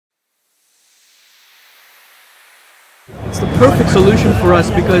It's the perfect solution for us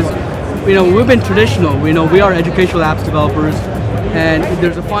because, we've been traditional. We are educational apps developers, and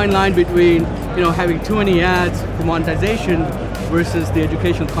there's a fine line between, having too many ads for monetization versus the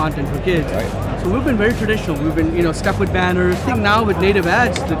educational content for kids. Right. So we've been very traditional. We've been, stuck with banners. I think now with native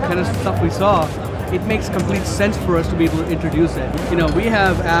ads, the kind of stuff we saw, it makes complete sense for us to be able to introduce it. We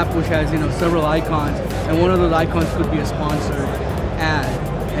have an app which has, several icons, and one of those icons could be a sponsored ad.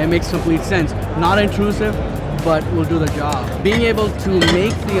 And it makes complete sense. Not intrusive, but will do the job. Being able to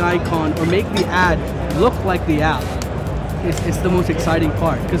make the icon or make the ad look like the app is the most exciting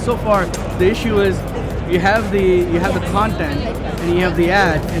part. Because so far, the issue is you have the content and you have the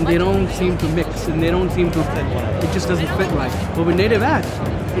ad, and they don't seem to mix, and they don't seem to fit. It just doesn't fit right. But with native ads,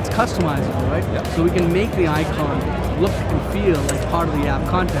 it's customizable, right? Yep. So we can make the icon look and feel like part of the app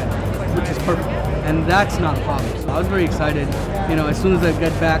content, which is perfect. And that's not a problem. So I was very excited. As soon as I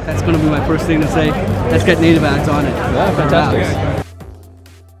get back, that's going to be my first thing to say. Let's get native ads on it. Yeah, fantastic.